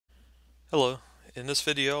Hello. In this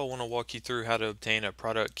video, I want to walk you through how to obtain a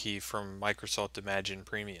product key from Microsoft Imagine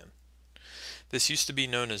Premium. This used to be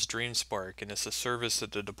known as DreamSpark, and it's a service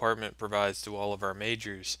that the department provides to all of our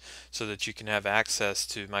majors so that you can have access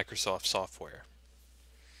to Microsoft software.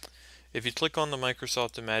 If you click on the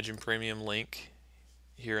Microsoft Imagine Premium link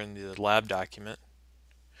here in the lab document,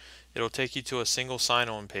 it'll take you to a single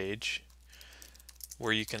sign-on page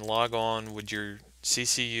where you can log on with your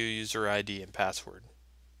CCU user ID and password.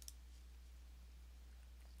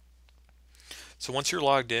 So once you're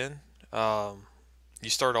logged in, you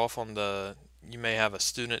start off on you may have a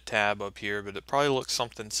student tab up here, but it probably looks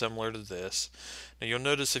something similar to this. Now you'll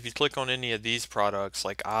notice if you click on any of these products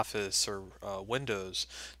like Office or Windows,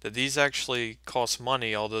 that these actually cost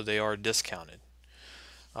money, although they are discounted.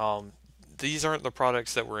 Um, these aren't the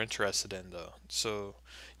products that we're interested in though. So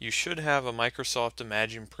you should have a Microsoft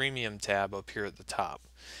Imagine Premium tab up here at the top.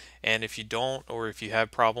 And if you don't, or if you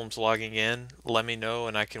have problems logging in, let me know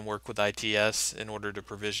and I can work with ITS in order to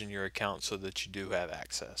provision your account so that you do have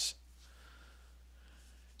access.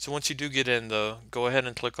 So once you do get in though, go ahead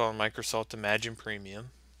and click on Microsoft Imagine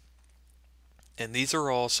Premium. And these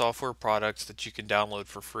are all software products that you can download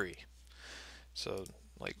for free. So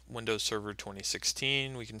like Windows Server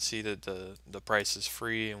 2016, we can see that the price is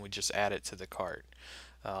free and we just add it to the cart.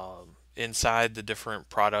 Inside the different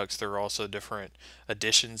products, there are also different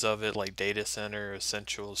editions of it, like Data Center,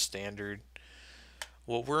 Essential, Standard.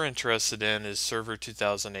 What we're interested in is Server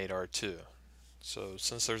 2008 R2. So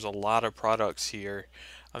since there's a lot of products here,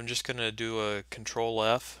 I'm just going to do a Control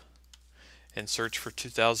F and search for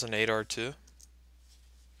 2008 R2.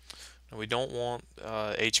 And we don't want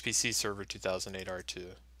HPC Server 2008 R2.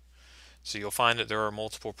 So you'll find that there are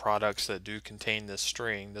multiple products that do contain this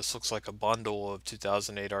string. This looks like a bundle of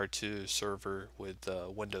 2008 R2 server with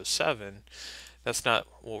Windows 7. That's not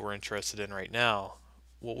what we're interested in right now.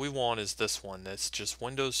 What we want is this one that's just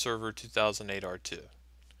Windows Server 2008 R2.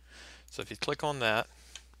 So if you click on that,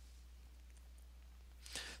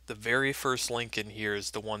 the very first link in here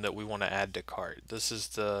is the one that we want to add to cart. This is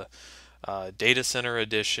the Data Center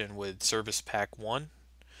Edition with Service Pack 1.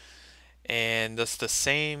 And that's the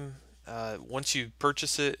same. Once you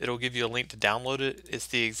purchase it, it'll give you a link to download it. It's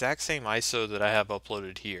the exact same ISO that I have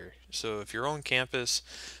uploaded here. So if you're on campus,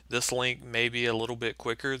 this link may be a little bit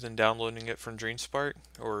quicker than downloading it from DreamSpark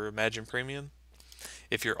or Imagine Premium.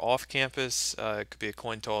 If you're off campus, it could be a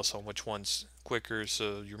coin toss on which one's quicker,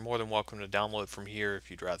 so you're more than welcome to download from here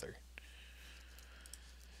if you'd rather.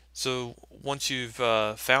 So once you've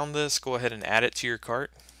found this, go ahead and add it to your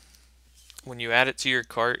cart. When you add it to your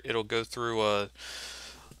cart, it'll go through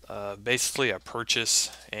basically a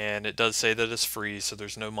purchase, and it does say that it's free, so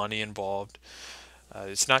there's no money involved.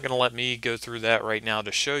 It's not going to let me go through that right now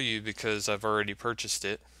to show you because I've already purchased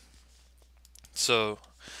it. So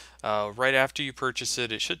right after you purchase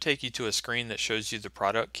it, it should take you to a screen that shows you the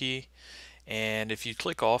product key. And if you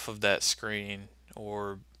click off of that screen,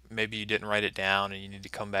 or maybe you didn't write it down and you need to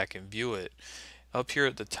come back and view it, up here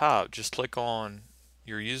at the top, just click on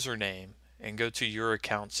your username and go to your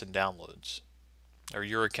accounts and downloads, or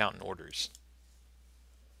your account and orders.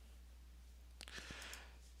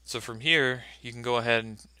 So from here, you can go ahead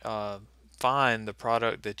and find the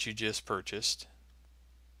product that you just purchased.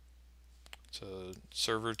 So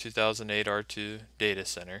Server 2008 R2 Data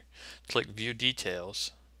Center. Click View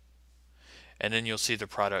Details, and then you'll see the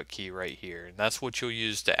product key right here. And that's what you'll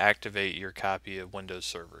use to activate your copy of Windows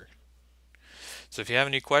Server. So if you have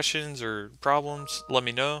any questions or problems, let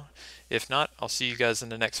me know. If not, I'll see you guys in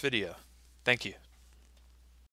the next video. Thank you.